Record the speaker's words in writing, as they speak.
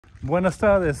Buenas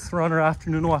tardes. We're on our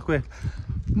afternoon walk with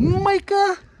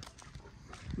Micah.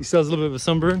 He still has a little bit of a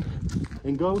sunburn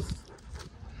and Ghost.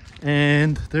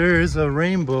 And there is a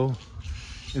rainbow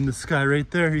in the sky right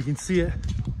there. You can see it.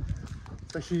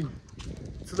 It's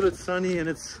a little bit sunny and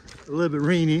it's a little bit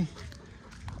rainy.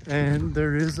 And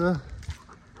there is a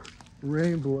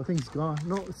rainbow. I think it's gone.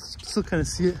 No, it's still kind of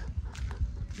see it.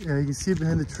 Yeah, you can see it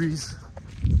behind the trees.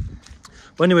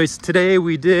 But anyways, today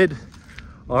we did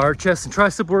our chest and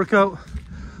tricep workout.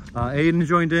 Aiden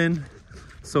joined in,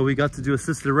 so we got to do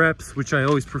assisted reps, which I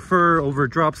always prefer over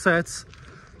drop sets.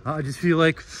 I just feel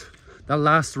like that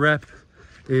last rep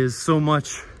is so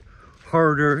much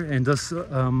harder and does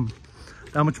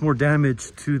that much more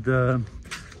damage to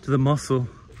the muscle.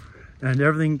 And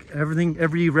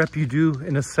every rep you do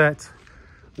in a set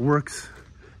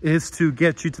is to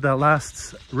get you to that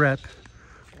last rep,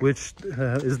 which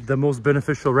is the most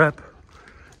beneficial rep.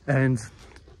 And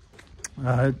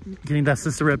getting that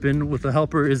sister rep in with a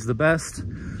helper is the best.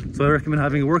 So I recommend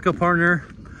having a workout partner,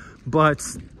 but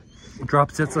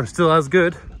drop sets are still as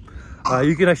good.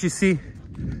 You can actually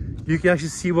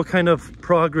see what kind of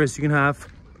progress you can have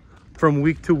from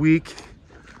week to week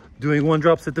doing one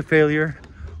drop set to failure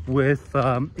with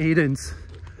Aiden's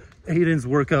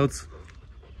workouts,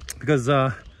 because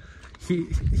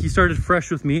he started fresh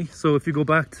with me. So if you go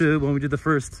back to when we did the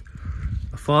first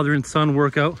father and son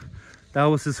workout, that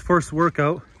was his first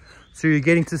workout. So you're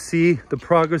getting to see the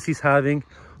progress he's having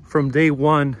from day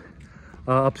one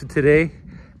up to today.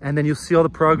 And then you'll see all the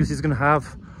progress he's gonna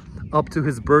have up to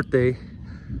his birthday.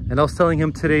 And I was telling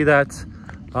him today that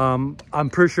I'm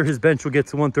pretty sure his bench will get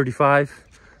to 135,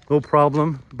 no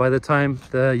problem, by the time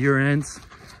the year ends.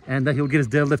 And that he'll get his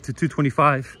deadlift to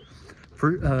 225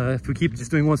 if we keep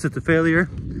just doing one set to failure.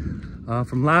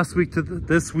 From last week to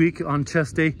this week on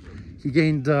chest day, he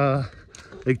gained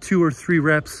like 2 or 3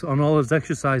 reps on all his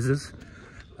exercises,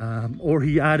 or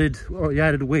he added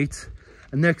weight,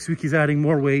 and next week he's adding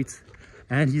more weight.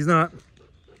 And he's not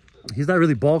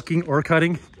really bulking or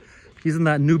cutting. He's in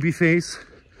that newbie phase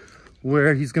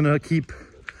where he's gonna keep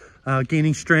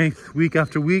gaining strength week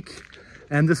after week.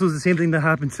 And this was the same thing that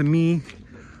happened to me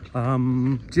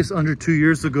just under 2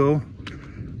 years ago,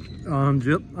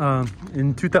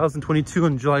 in 2022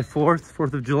 on July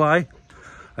 4th of July.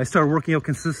 I started working out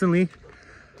consistently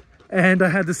and I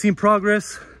had the same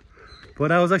progress,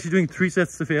 but I was actually doing 3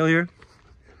 sets to failure,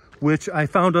 which I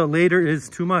found out later is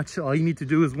too much. All you need to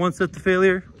do is 1 set to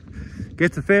failure,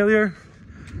 get to failure,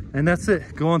 and that's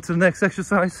it. Go on to the next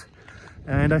exercise.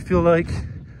 And I feel like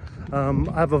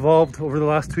I've evolved over the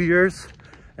last 2 years.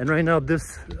 And right now,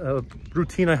 this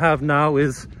routine I have now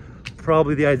is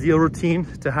probably the ideal routine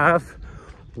to have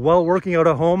while working out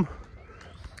at home,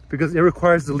 because it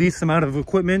requires the least amount of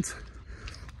equipment.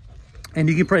 And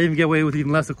you can probably even get away with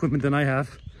even less equipment than I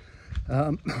have.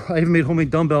 I even made homemade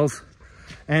dumbbells,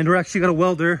 and we're actually got a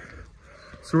welder,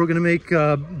 so we're gonna make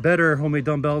better homemade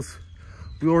dumbbells.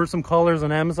 We ordered some collars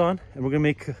on Amazon, and we're gonna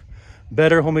make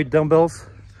better homemade dumbbells.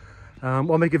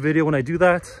 I'll make a video when I do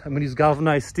that. I'm gonna use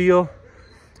galvanized steel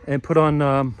and put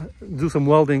on, do some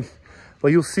welding, but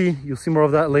you'll see more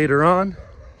of that later on.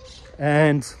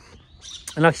 And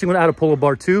actually I'm gonna add a pull-up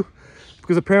bar too,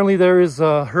 because apparently there is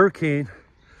a hurricane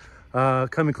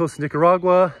coming close to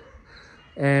Nicaragua,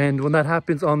 and when that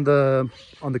happens on the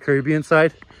Caribbean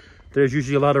side, there's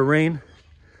usually a lot of rain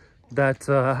that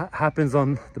happens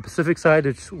on the Pacific side,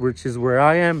 which is where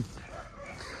I am.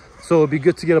 So it'd be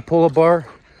good to get a pull-up bar.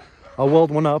 I'll weld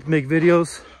one up, make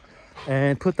videos,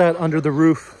 and put that under the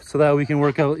roof so that we can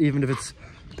work out even if it's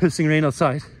pissing rain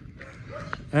outside.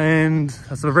 And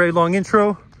that's a very long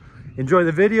intro. Enjoy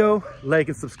the video, like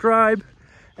and subscribe,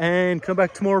 and come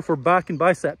back tomorrow for back and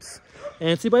biceps.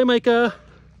 And say bye, Micah.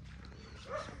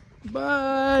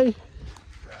 Bye.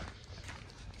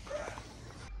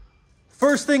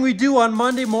 First thing we do on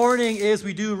Monday morning is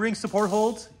we do ring support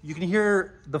holds. You can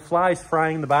hear the flies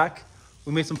frying in the back.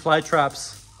 We made some fly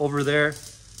traps over there,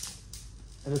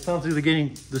 and it sounds like they're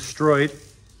getting destroyed.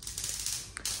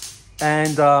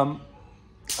 And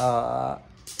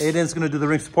Aiden's gonna do the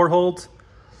ring support hold.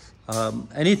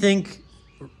 Anything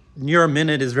near a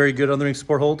minute is very good on the ring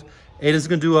support hold. Aiden's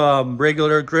gonna do a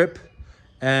regular grip,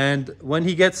 and when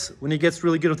he gets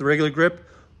really good with the regular grip,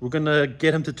 we're gonna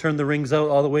get him to turn the rings out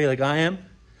all the way like I am,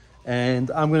 and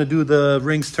I'm gonna do the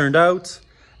rings turned out.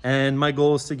 And my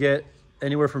goal is to get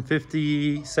anywhere from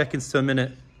 50 seconds to a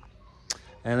minute.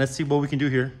 And let's see what we can do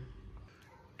here.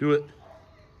 Do it.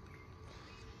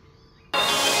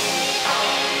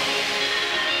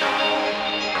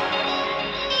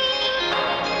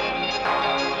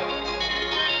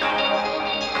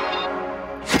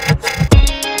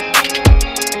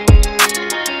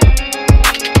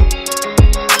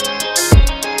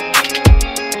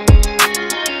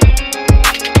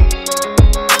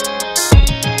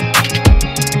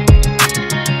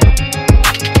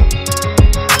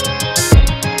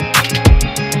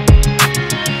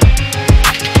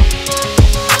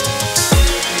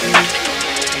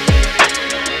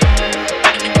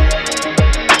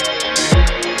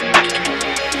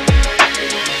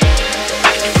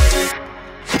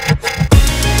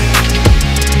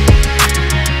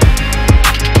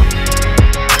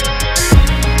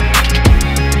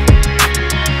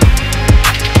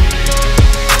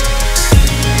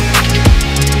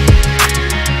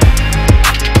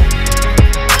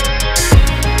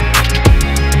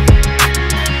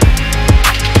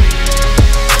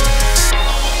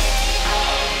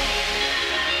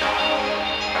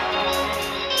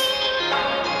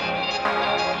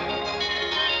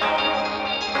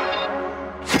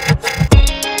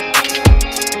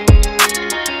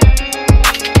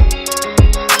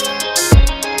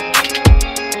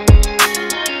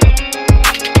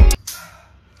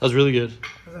 That was really good.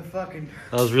 That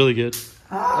was really good.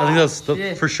 I think that's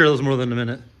for sure. That was more than a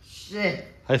minute. Shit.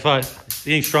 High five.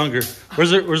 You're getting stronger. Where's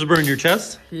the burn in your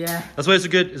chest? Yeah. That's why it's a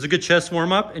good chest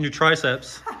warm up and your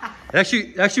triceps.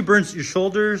 It actually burns your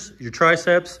shoulders, your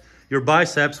triceps, your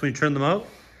biceps when you turn them out,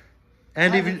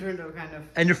 and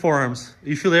and your forearms.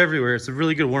 You feel it everywhere. It's a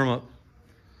really good warm up.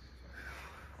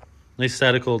 Nice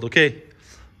static hold. Okay,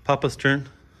 Papa's turn.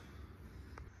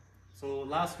 So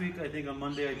last week, I think on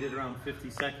Monday, I did around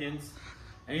 50 seconds.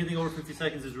 Anything over 50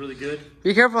 seconds is really good.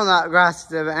 Be careful on that grass,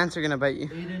 the ants are gonna bite you.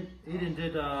 Aiden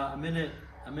did a minute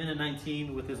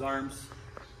 19 with his arms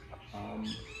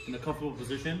in a comfortable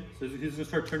position. So he's gonna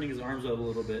start turning his arms out a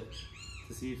little bit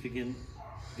to see if he can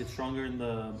get stronger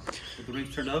with the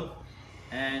rings turned out.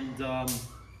 And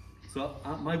so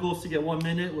my goal is to get 1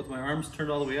 minute with my arms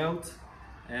turned all the way out.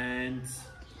 And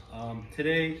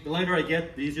today, the lighter I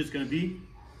get, the easier it's gonna be.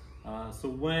 So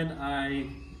when I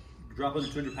drop under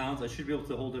 200 pounds, I should be able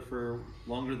to hold it for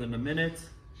longer than a minute.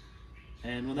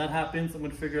 And when that happens, I'm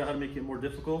gonna figure out how to make it more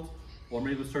difficult, or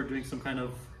maybe we'll start doing some kind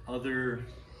of other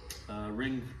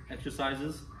ring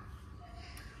exercises.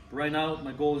 But right now,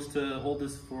 my goal is to hold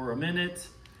this for a minute,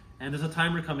 and there's a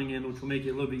timer coming in, which will make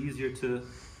it a little bit easier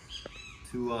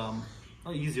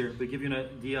not easier, but give you an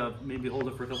idea of maybe hold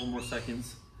it for a couple more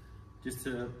seconds, just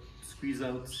to squeeze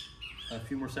out a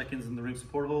few more seconds in the ring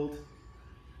support hold.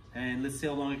 And let's see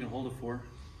how long I can hold it for.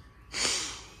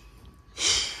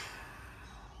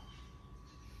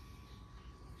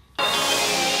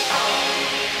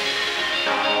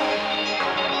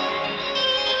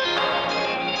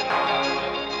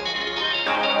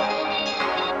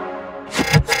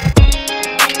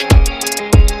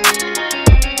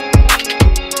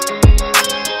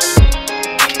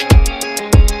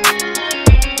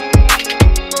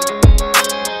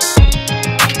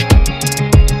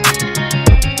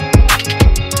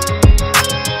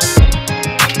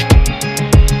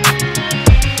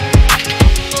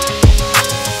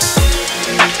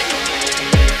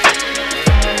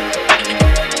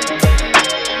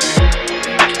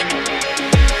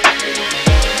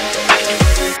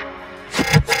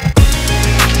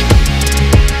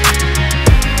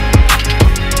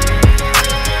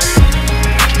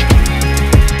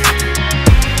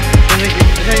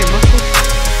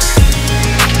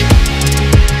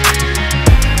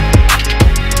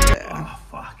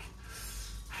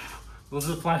 Those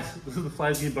are the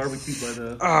flies getting barbecued by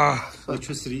the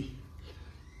electricity.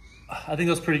 I think that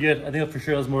was pretty good. I think for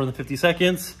sure that was more than 50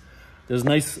 seconds. There's a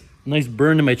nice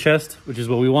burn in my chest, which is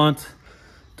what we want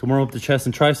to warm up the chest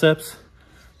and triceps.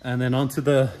 And then onto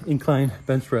the incline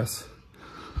bench press.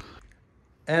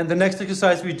 And the next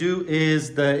exercise we do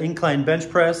is the incline bench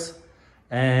press.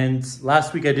 And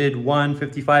last week I did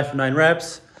 155 for 9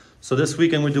 reps. So this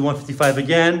week I'm going to do 155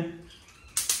 again.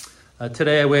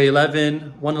 Today I weigh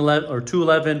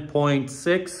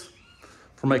 211.6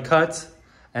 for my cut.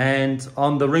 And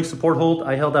on the ring support hold,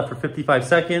 I held that for 55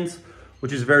 seconds,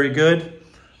 which is very good.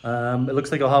 It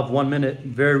looks like I'll have 1 minute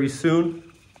very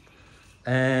soon.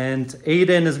 And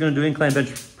Aiden is going to do incline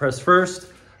bench press first.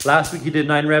 Last week he did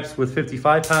 9 reps with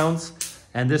 55 pounds.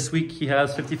 And this week he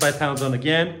has 55 pounds on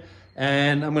again.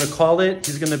 And I'm going to call it.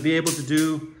 He's going to be able to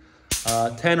do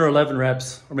 10 or 11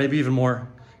 reps, or maybe even more,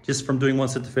 just from doing one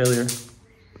set to failure.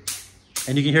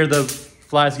 And you can hear the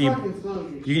flies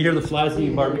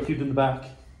getting barbecued in the back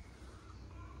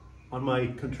on my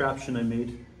contraption I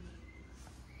made.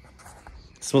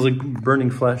 It smells like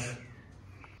burning flesh.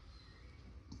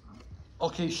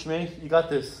 Okay, Shmei, you got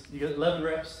this. You got 11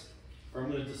 reps, or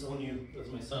I'm gonna disown you as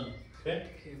my son. Okay?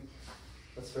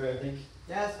 That's fair, I think.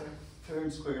 Yeah, that's fair. Fair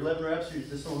and square. 11 reps, you're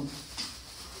disowned.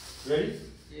 Ready?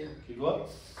 Yeah. Okay, go up.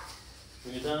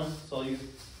 Bring it down. It's all you.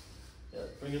 Yeah,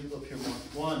 bring it up here more.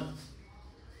 1.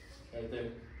 Right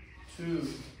there. 2.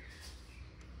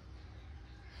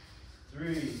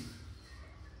 3.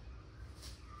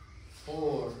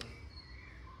 4.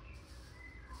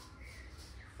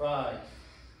 5.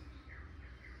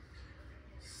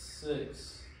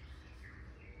 6.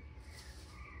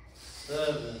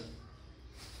 7.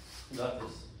 You got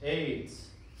this. 8.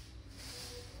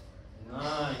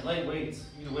 9. Lightweight.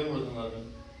 You do way more than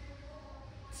 11.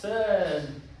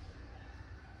 10.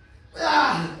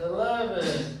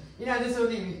 11. You're not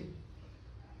disowning me.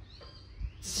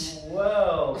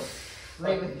 12.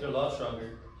 Wait. You're a lot stronger.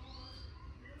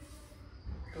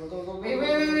 Go, go, go, go.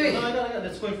 Wait. No, I got it.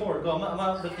 It's going forward. Go. I'm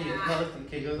not lifting it. I'm not lifting it.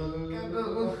 Okay, go. Go.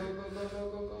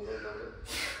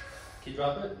 Okay,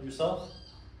 drop it yourself.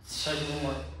 Try to do one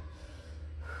more.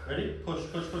 Ready? Push.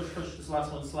 This is the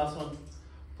last one.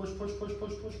 Push.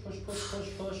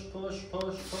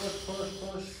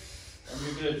 And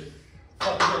you're good.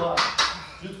 Fuck, you're a lot.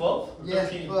 Do 12? Or Yeah,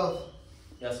 13? 12.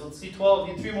 Yeah, so let's see 12,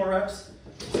 you did 3 more reps.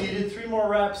 So you did 3 more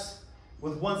reps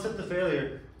with 1 set to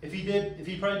failure. If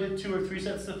he probably did 2 or 3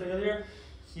 sets to failure,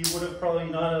 he would have probably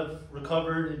not have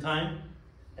recovered in time,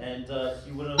 and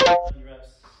he wouldn't have done any reps.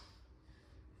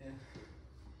 Yeah.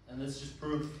 And this just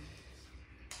proved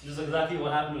just exactly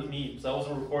what happened with me. So I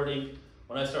wasn't recording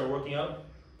when I started working out,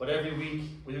 but every week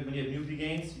when you have newbie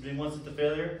gains, you're doing 1 set to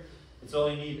failure. It's all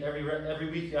you need.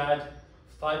 Every week you add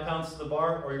 5 pounds to the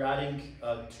bar, or you're adding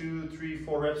 2, 3,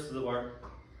 4 reps to the bar.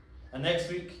 And next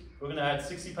week we're gonna add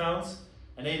 60 pounds,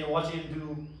 and then watch him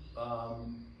do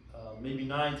maybe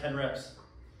 9, 10 reps.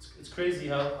 It's crazy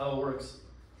how it works.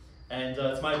 And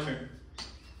it's my turn.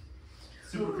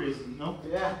 Super crazy, no?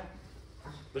 Yeah.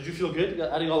 Did you feel good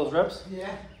adding all those reps?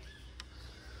 Yeah.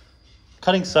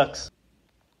 Cutting sucks.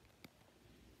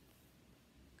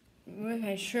 With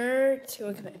my shirt,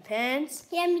 look at my pants.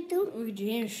 Yeah, me too. Look at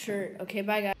James' shirt. Okay,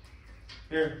 bye guys.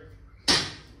 Here.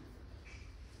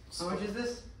 How much is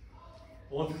this?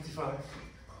 155.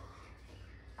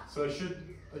 So I should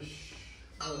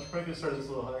probably gonna start this a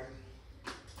little higher.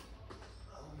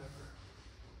 Whatever.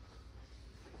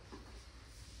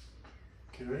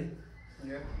 Okay, ready?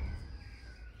 Yeah.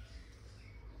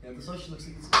 Yeah, this actually looks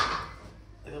like it's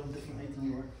I got a different height than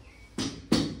you are.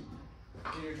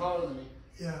 You're taller than me.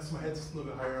 Yeah, so my head's just a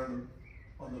little bit higher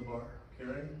on the bar. Okay,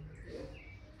 ready? Yeah.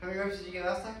 How many reps did you get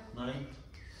last time? 9.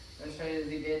 Let's try to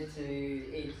get to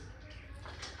 8.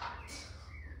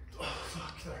 Oh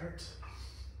fuck, that hurts.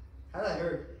 How did that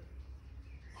hurt?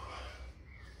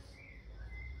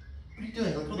 What are you doing?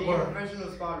 Like with the Being a bar.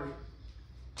 professional spotter.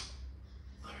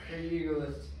 Here you go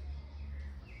lift.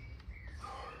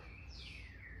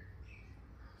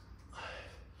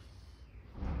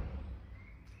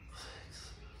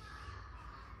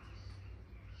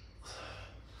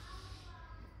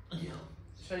 Yeah.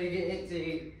 Try to get it to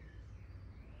 8.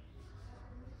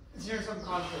 It's your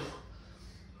subconscious.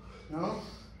 No?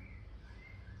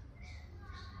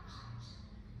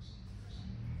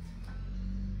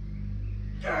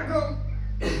 There go!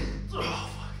 Oh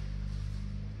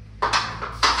fuck.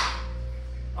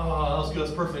 Oh, that was good.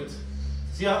 That's perfect.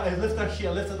 See, I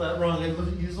lifted that wrong. I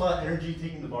used a lot of energy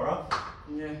taking the bar off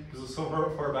Yeah. because it was so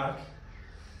far back.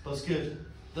 That was good.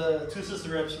 The 2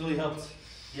 assisted reps really helped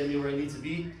get me where I need to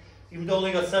be. Even though I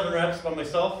only got 7 reps by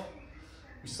myself,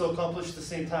 we still accomplished the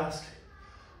same task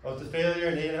of the failure,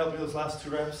 and they didn't help me those last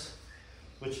 2 reps,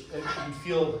 which you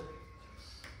feel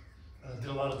did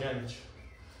a lot of damage.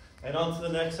 And on to the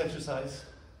next exercise.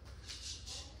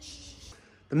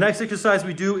 The next exercise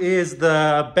we do is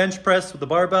the bench press with the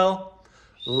barbell.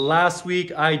 Last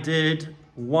week I did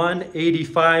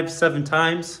 185 7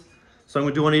 times. So I'm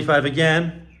gonna do 185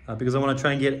 again because I wanna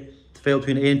try and get to fail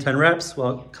between 8 and 10 reps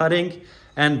while cutting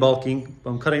and bulking.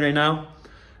 I'm cutting right now.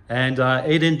 And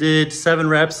Aiden did 7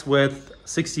 reps with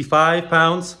 65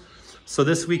 pounds. So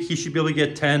this week he should be able to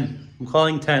get 10. I'm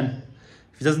calling 10.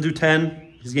 If he doesn't do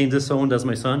 10, he's getting disowned as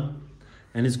my son.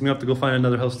 And he's gonna have to go find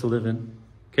another house to live in.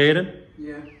 Okay, Aiden?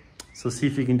 Yeah. So see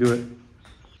if he can do it.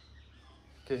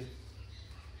 Okay.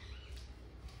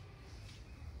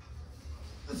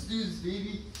 Let's do this,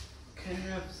 baby. 10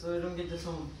 reps so I don't get this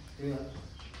home. Yeah.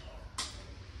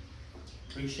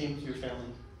 Bring shame to your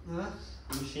family. Huh?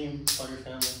 Bring shame on your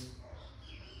family.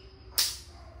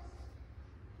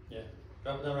 Yeah.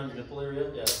 Drop it down around your nipple area.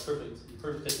 Yeah, that's perfect.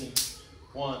 Perfect technique.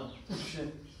 1, Oh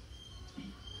shit.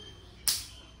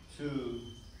 2,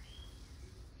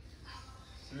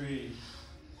 3,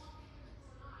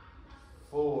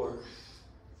 4,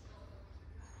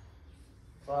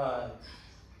 5,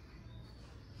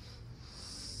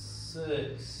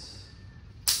 6,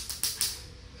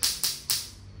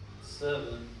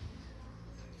 7,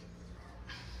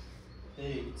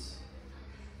 8,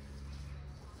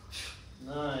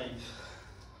 9.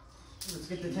 Let's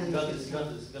get the You 10. got this, you got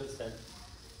this, you got this 10.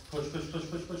 Push.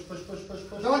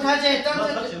 Don't touch it, don't I'm not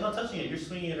touch touching, it. I'm not touching it. You're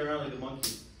swinging it around like a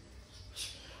monkey.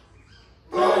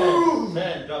 Boom!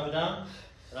 10. Drop it down,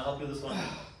 and I'll help you with this one.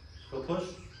 Go push.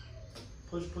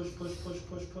 Push.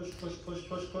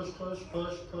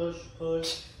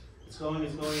 It's going. You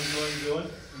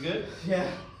good? Yeah.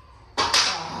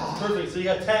 Perfect. So you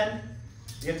got 10.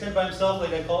 You got 10 by himself,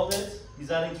 like I called it.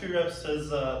 He's adding 3 reps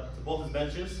to both his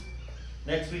benches.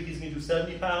 Next week he's going to do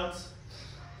 70 pounds.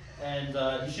 And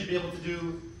he should be able to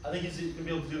do, I think he's going to be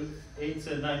able to do 8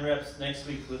 to 9 reps next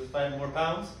week with 5 more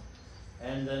pounds.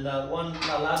 And then that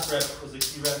last rep was a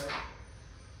key rep.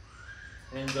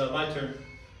 And my turn.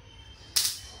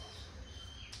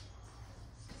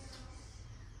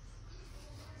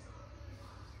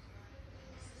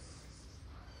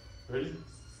 Ready?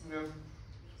 Yeah.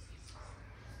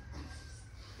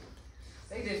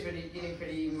 I think this getting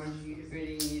pretty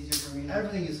easier for me.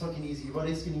 Everything is fucking easy. Your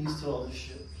body's getting used to all this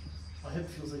shit. My hip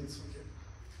feels like it's okay.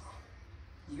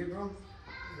 You good, bro?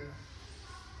 Yeah.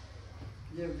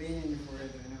 You have vein in your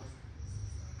forehead right now.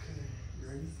 Okay, you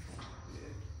ready?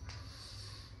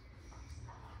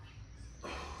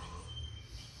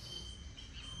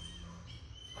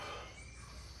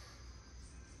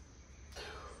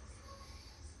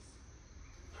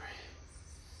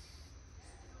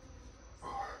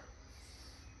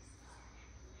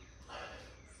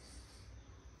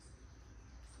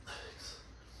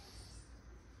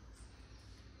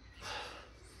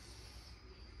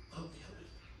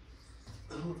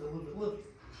 Look.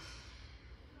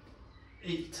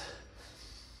 8.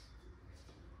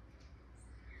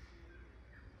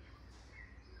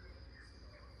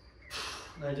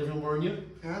 I didn't warn you?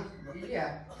 Huh?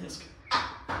 Yeah. That's good.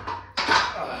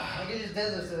 I can just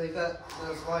deadlift it like that.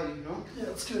 That's why, you know? Yeah,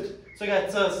 that's good. So I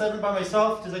got 7 by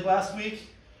myself, just like last week.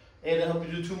 And I hope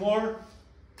you do 2 more.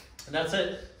 And that's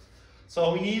it. That's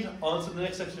all we need. On to the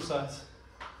next exercise.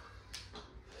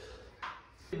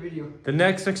 Video. The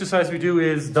next exercise we do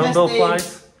is dumbbell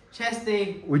flies. Chest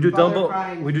day. We do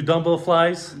dumbbell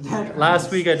flies.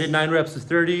 Last week I did 9 reps of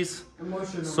 30s.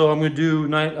 Emotional. So I'm gonna do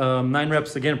 9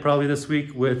 reps again probably this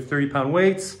week with 30-pound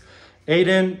weights.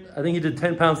 Aiden, I think he did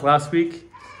 10 pounds last week,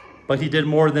 but he did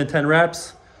more than 10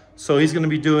 reps. So he's gonna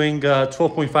be doing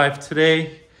 12.5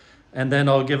 today. And then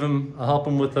I'll help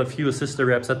him with a few assisted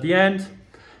reps at the end.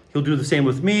 He'll do the same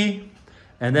with me.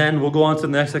 And then we'll go on to the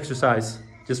next exercise.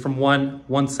 Just from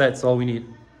one set, that's all we need.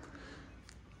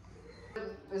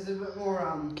 Is it a bit more,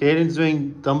 Okay, Aiden's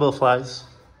doing dumbbell flies.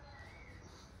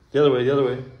 The other way. The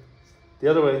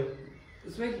other way.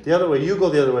 This way? The other way, you go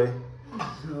the other way.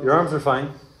 No. Your arms are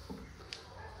fine.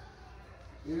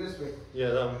 You're this way. Yeah,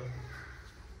 that way.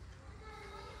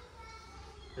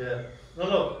 Yeah.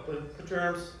 No, put your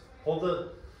arms, hold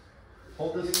it,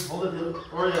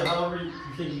 or yeah, however you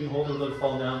think you can hold it without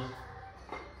falling down.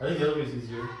 I think the other way is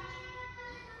easier.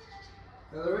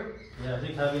 The other way? Yeah, I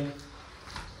think having,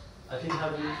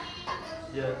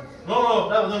 yeah. No,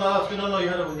 that's good. No, you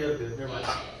had it good. Never mind.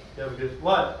 You have it good.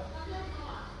 What?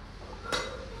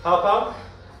 Hop out?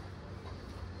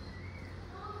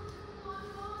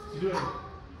 What you doing?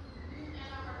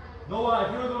 No,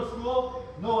 if you're gonna go to school,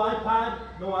 no iPad,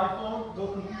 no iPhone, no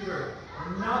computer.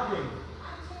 Nothing.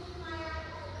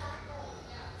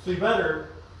 So you better.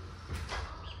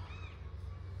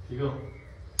 Here you go.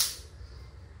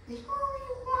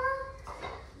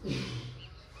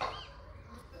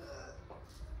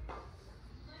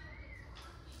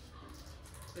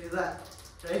 Look at that.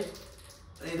 Right?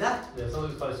 Like that? Yeah,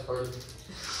 something's probably sparring.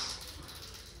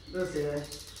 Don't say that.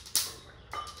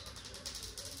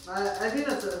 I think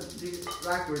that's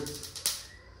backwards.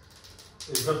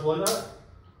 Is you comfortable like that?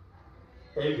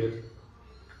 Yeah, you're good.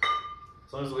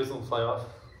 As long as the weights don't fly off.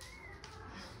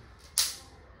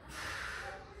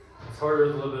 It's harder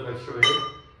with a little bit of extra weight.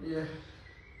 Yeah.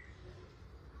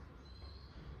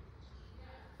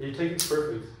 Your technique's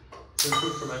perfect. It's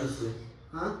improved tremendously.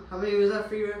 Huh? How many was that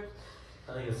for you? I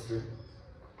think it's 3.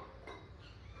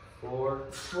 4.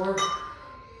 4.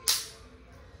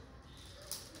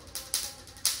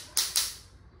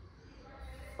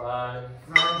 5.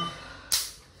 5.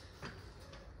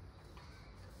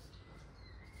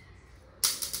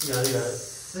 You got it.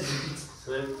 6.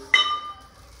 6.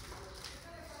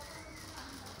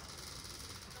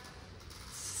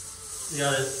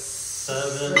 7.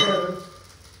 7.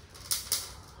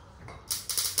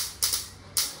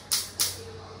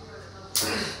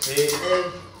 8. 8.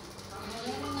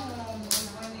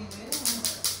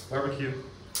 Barbecue.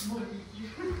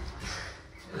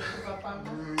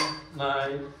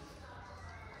 9.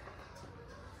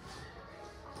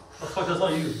 Oh fuck, that's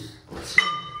all you.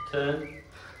 10.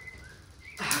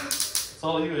 It's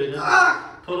all you, Aiden.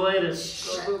 Total Aiden.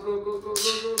 Go.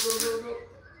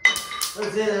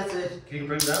 That's it. Can you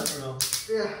bring it down or no?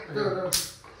 Yeah, no.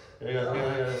 There you go.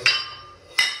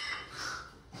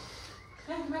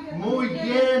 Muy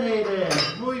bien,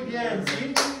 Aiden. Muy bien,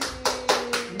 ¿sí?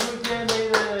 Muy bien,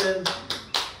 Aiden.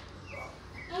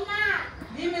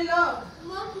 Dímelo.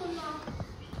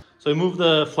 So I moved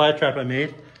the fly trap I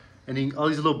made, and all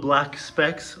these little black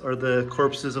specks are the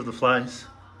corpses of the flies.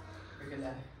 Look at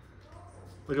that.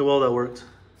 Look how well that worked.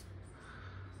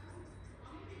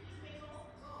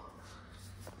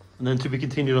 And then to be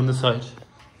continued on this side.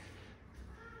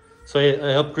 So I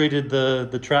upgraded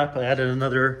the trap. I added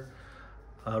another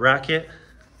racket,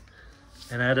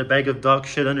 and I had a bag of dog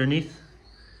shit underneath,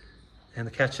 and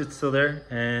the cat shit's still there,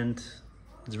 and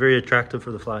it's very attractive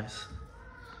for the flies.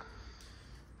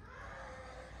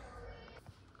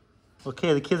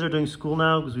 Okay, the kids are doing school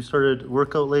now because we started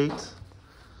workout late.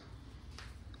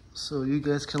 So you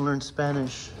guys can learn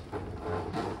Spanish.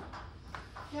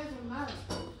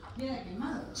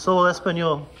 Solo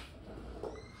español.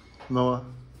 Noah.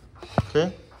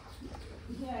 Okay?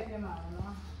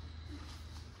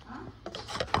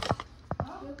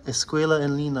 Escuela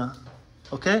en línea.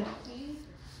 Okay?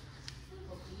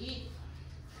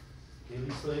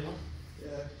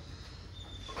 Yeah.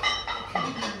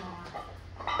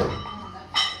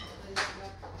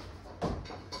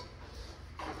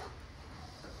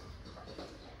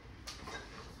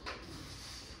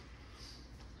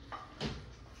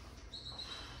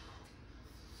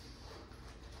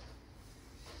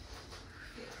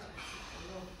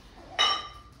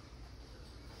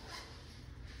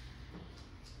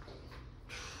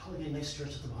 I'll get a nice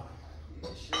stretch at the bottom. Yeah,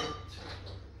 shit.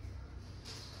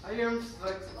 Are your arms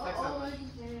flex up?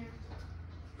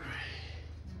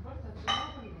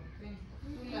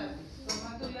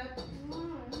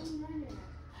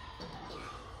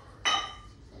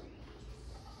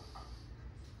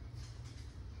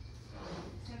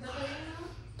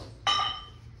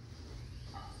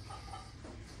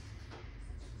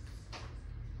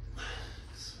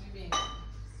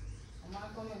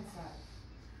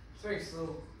 It's very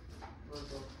slow.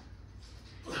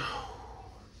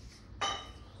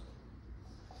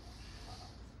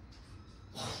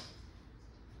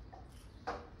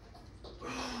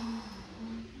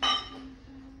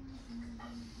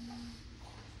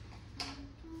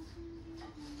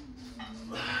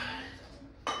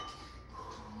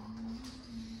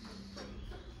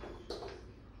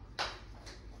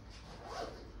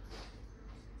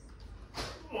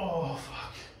 Oh,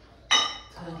 fuck.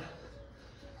 10.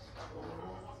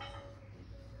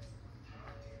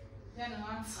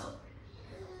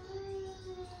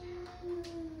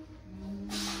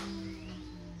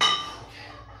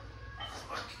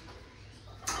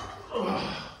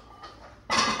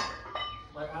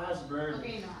 My eyes burn.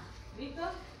 Okay, no. ¿Listo?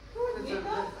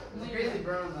 It's crazy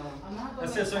brown though.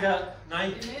 That's it. So I got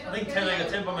 9. I think 10. I got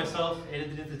 10 by myself.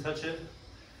 8 didn't touch it.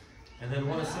 And then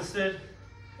 1 assisted.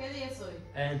 ¿Qué día es hoy?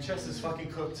 And chest is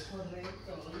fucking cooked.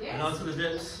 Correcto. And on to the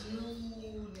dips.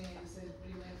 Lunes, el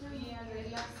primer día de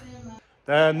la semana.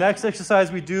 The next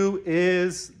exercise we do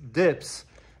is dips.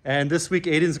 And this week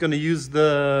Aiden's going to use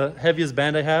the heaviest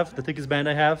band I have, the thickest band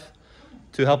I have,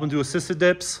 to help him do assisted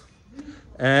dips.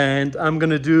 And I'm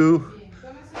going to do,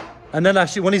 and then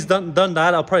actually when he's done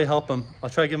that, I'll probably help him. I'll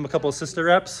try to give him a couple assisted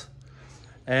reps.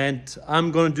 And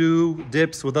I'm going to do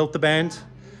dips without the band.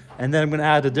 And then I'm going to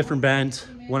add a different band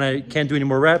when I can't do any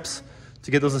more reps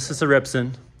to get those assisted reps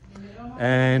in.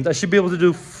 And I should be able to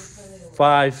do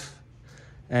 5.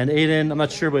 And Aiden, I'm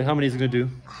not sure about how many he's going to do.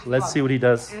 Let's see what he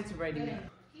does.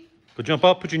 Go jump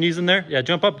up, put your knees in there. Yeah,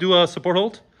 jump up, do a support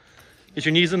hold. Get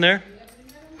your knees in there.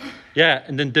 Yeah,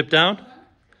 and then dip down.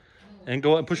 And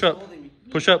go up and push up.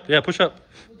 Push up, yeah, push up.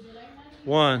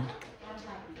 1.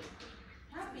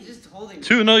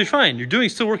 2, no, you're fine. You're doing,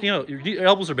 still working out. Your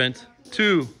elbows are bent.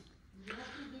 2.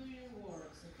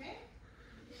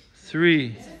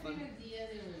 3.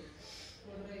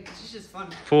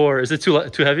 4. Is it too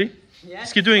heavy? Yeah.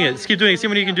 Just keep doing it. Just keep doing it. See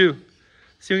what you can do.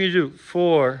 See what you can do.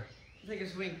 4. Take a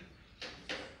swing.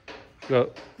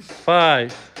 Go.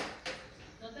 5.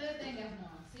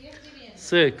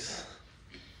 6.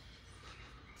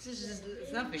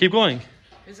 It's nothing. Keep going.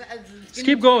 Just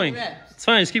keep going. It's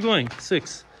fine. Just keep going.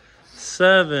 6.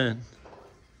 7.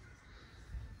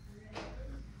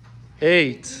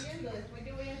 8.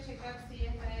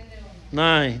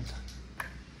 9.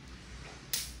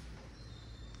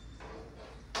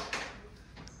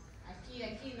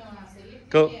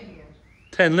 Go.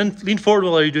 10. Lean forward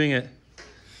while you're doing it.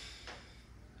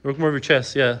 Work more of your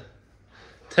chest. Yeah.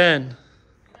 10.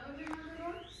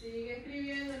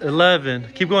 11.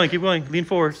 Keep going. Keep going. Lean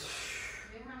forward.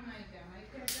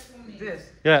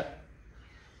 This. Yeah.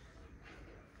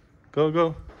 Go,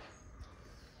 go.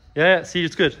 Yeah, see,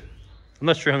 it's good. I'm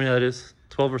not sure how many that is.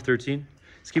 12 or 13.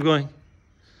 Just keep going.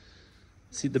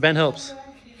 See, the band helps.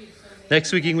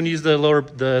 Next week, you can use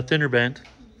the thinner band.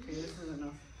 Okay, this is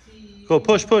enough. Go,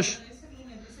 push, push.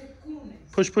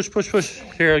 Push, push, push, push.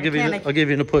 Here, I'll give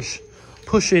you a push.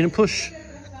 Push in and push.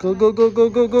 Go, go, go, go,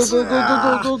 go, go, go, go,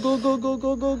 go, go, go, go, go,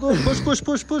 go, go, go. Push, push,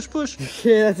 push, push, push.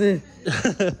 Okay, that's it.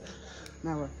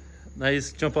 Now what?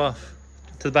 Nice. Jump off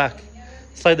to the back.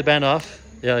 Slide the band off.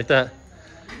 Yeah, like that.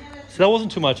 So that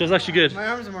wasn't too much. That was actually good. My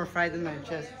arms are more fried than my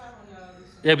chest.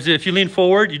 Yeah, because if you lean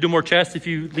forward, you do more chest. If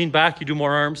you lean back, you do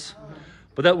more arms.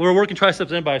 But we're working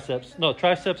triceps and biceps. No,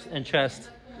 triceps and chest.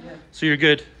 Yeah. So you're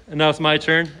good. And now it's my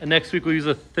turn. And next week we'll use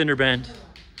a thinner band.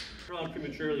 on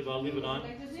prematurely, but I'll leave it on.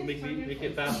 So make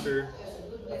it faster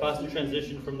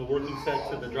transition from the working set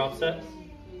to the drop set.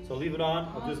 So I'll leave it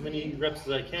on. I'll do as many reps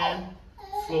as I can,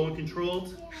 slow and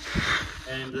controlled,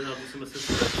 and then I'll do some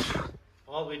assisted reps.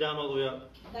 All the way down, all the way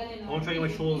up. I want to try to get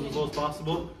my shoulders as low as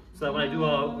possible, so that when I do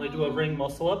a ring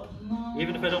muscle up,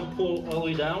 even if I don't pull all the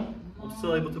way down, I'm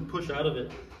still able to push out of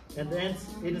it. And the ants,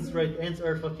 it is right, ants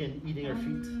are fucking eating our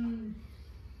feet.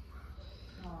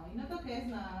 No toques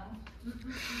nada.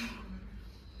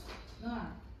 No.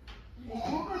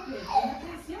 Enfócate, pon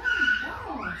atención.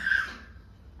 Vamos.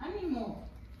 Ánimo.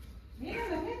 Mira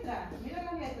las letras,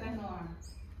 Noah.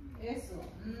 Eso.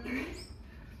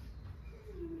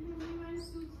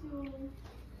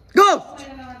 Go! Voy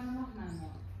a lavarme las manos.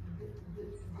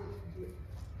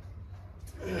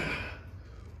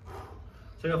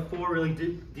 So I got 4 really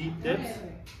deep dips.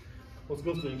 What's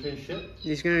Ghost doing? Trying to shit?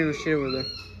 He's gonna go shit over there.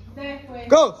 Después.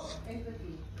 Go! Esto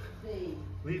aquí. Sí.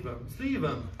 Leave him. Just leave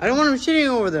him. I don't want him shitting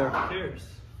over there. Who cares?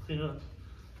 Clean up.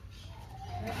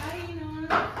 Ahí no.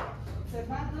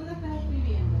 Observa dónde estás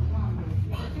escribiendo. Vamos.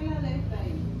 ¿Por qué la D está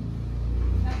ahí?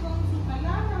 ¿Está con su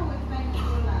palabra o está en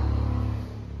otro lado?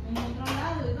 En otro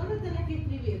lado. ¿Y dónde tenés que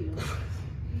escribirlo?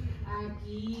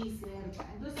 Aquí cerca.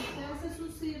 Entonces usted hace su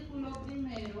círculo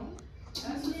primero.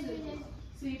 Hace su círculo.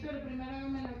 Sí, pero primero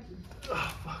hágamelo aquí.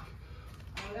 Oh, fuck.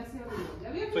 Ahora se abrió. ¿Ya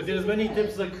vio? So I did as many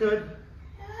dips as I could,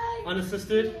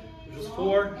 unassisted, which was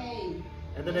 4.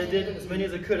 And then I did as many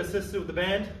as I could assisted with the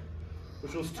band,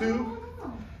 which was 2.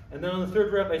 And then on the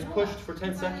 3rd rep, I pushed for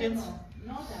 10 seconds.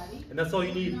 And that's all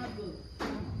you need.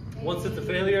 Once it's a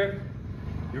failure,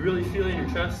 you really feel it in your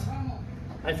chest.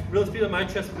 I really feel it in my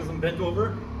chest because I'm bent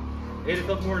over. Aiden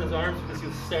felt more in his arms because he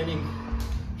was standing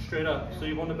straight up. So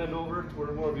you want to bend over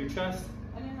toward more of your chest.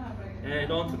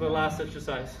 And on to the last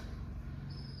exercise.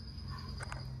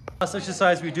 Last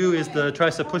exercise we do is the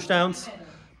tricep pushdowns.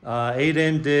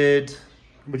 Aiden did,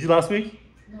 what'd you last week?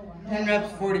 10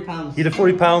 reps, 40 pounds. He did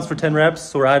 40 pounds for 10 reps,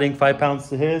 so we're adding 5 pounds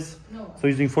to his. So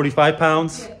he's doing 45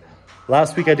 pounds.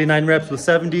 Last week I did 9 reps with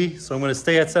 70, so I'm going to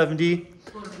stay at 70.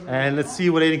 And let's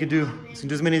see what Aiden can do. He's going to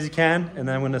do as many as he can, and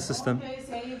then I'm going to assist him.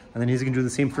 And then he's going to do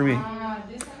the same for me.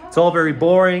 It's all very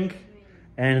boring,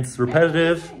 and it's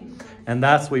repetitive. And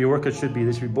that's what your workout should be.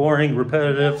 They should be boring,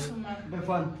 repetitive,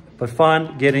 but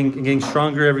fun, getting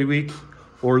stronger every week,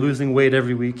 or losing weight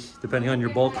every week, depending on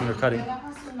your bulking or cutting.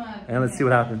 And let's see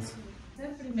what happens.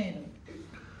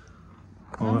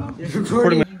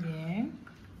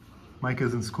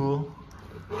 Micah's in school.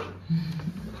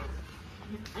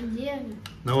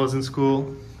 Noah's in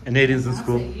school. And Aiden's in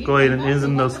school. Go Aiden. Aiden's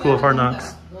in the school of hard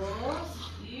knocks.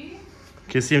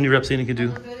 Okay, see how many reps Aiden can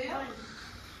do.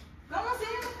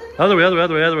 Other way.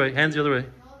 Hands the other way.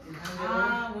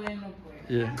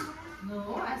 Yeah.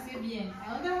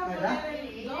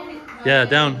 Yeah,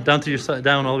 down to your side,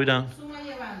 down, all the way down.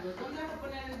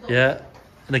 Yeah.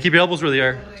 And then keep your elbows where they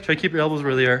are. Try to keep your elbows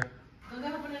where they are.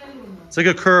 It's like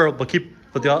a curl, but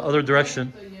the other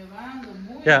direction.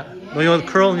 Yeah. No, you want to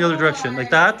curl in the other direction. Like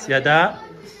that. Yeah, that.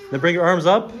 Then bring your arms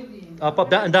up,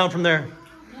 down, and down from there.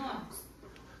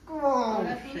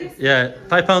 Yeah,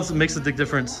 5 pounds makes a big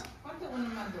difference.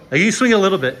 Like you can swing it a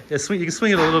little bit. Yeah, you can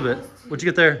swing it a little bit. What'd you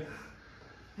get there?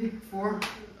 4.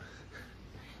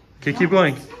 Okay, keep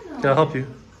going. Okay, I'll help you.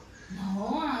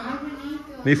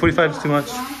 Maybe 45 is too much.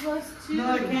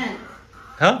 No, I can't.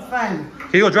 Huh? It's fine.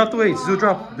 Okay, go drop the weights. Do a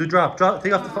drop. Do a drop.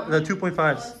 Take off the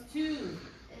 2.5s.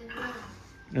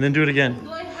 And then do it again.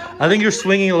 I think you're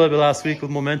swinging a little bit last week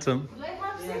with momentum.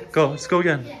 Go. Let's go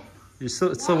again. It's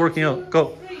still working out.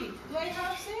 Go.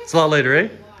 It's a lot later, eh?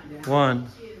 1,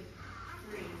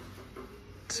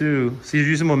 2. So you're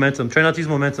using momentum. Try not to use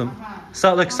momentum.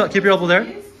 Stop. Keep your elbow there.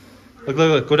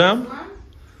 Look. Go down.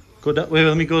 Go down. Wait,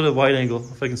 let me go to wide angle.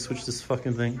 If I can switch this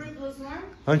fucking thing.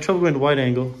 I'm in trouble going to wide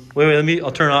angle. Wait,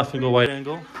 I'll turn off and go wide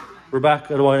angle. We're back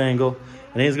at a wide angle.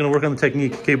 And he's gonna work on the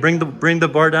technique. Okay, bring the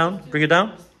bar down. Bring it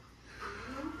down.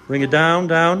 Bring it down,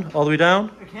 all the way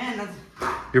down. I can.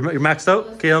 You're maxed out?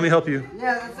 Okay, let me help you.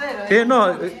 Yeah, that's it. Okay,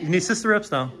 no, you need assisted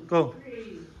reps now. Go.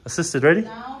 Assisted, ready?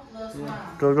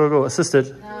 Go.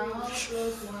 Assisted.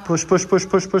 Push.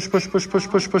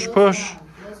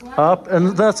 Up,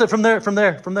 and that's it from there.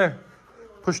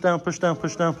 Push down.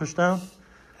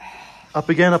 Up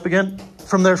again.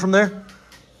 From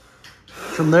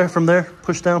there.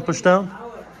 Push down. Push down.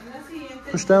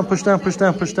 This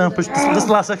is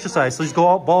the last exercise. So just go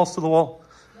out, balls to the wall.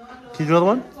 Can you do another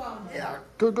one? Yeah.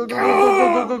 Go.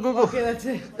 Okay, that's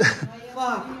it.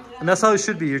 Fuck. And that's how it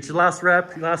should be. It's your last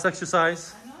rep, your last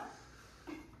exercise.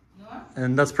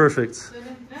 And that's perfect.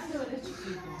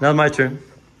 Now my turn.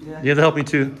 Yeah. You have to help me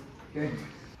too. Okay.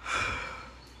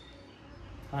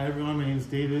 Hi everyone, my name is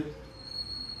David.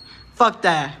 Fuck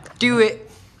that. Do it.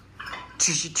 And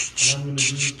I'm gonna do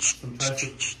some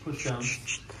tricep push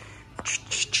downs.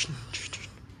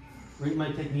 Rate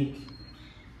my technique.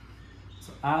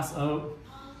 So ass out,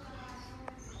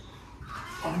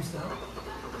 arms down.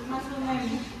 Más o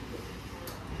menos.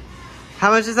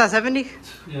 How much is that? 70?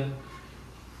 Yeah.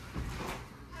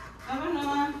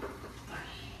 Vámonos.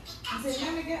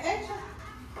 Enséñame qué he hecho.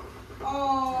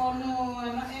 Oh, no,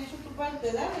 no has hecho tu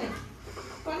parte, dale.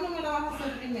 ¿Cuál número vas a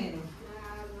hacer primero?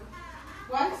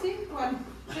 ¿Cuál sí? ¿Cuál?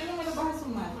 ¿Qué número vas a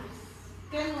sumar?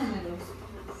 ¿Qué números?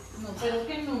 No, pero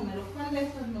 ¿qué número? ¿Cuál de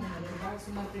estos números vas a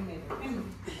sumar primero? ¿Qué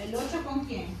número? ¿El 8 con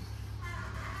quién?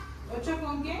 ¿8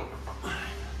 con quién?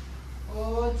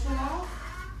 8.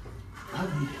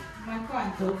 ¿Más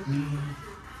cuánto? No,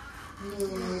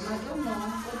 más 2 no.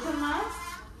 8 más.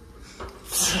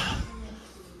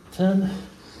 10,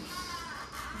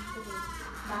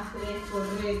 Más 3,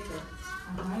 correcto.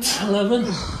 Ajá,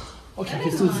 11. Okay,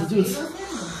 let's do this, let's do this.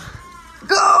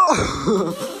 Go!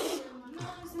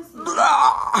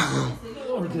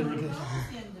 We're good, we're good.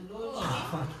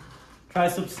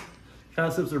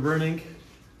 Triceps are burning.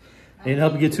 And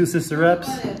help you get 2 assisted reps.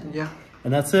 Yeah.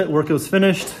 And that's it, workout's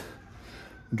finished.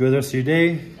 Enjoy the rest of your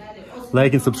day.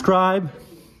 Like and subscribe.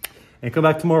 And come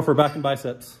back tomorrow for back and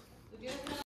biceps.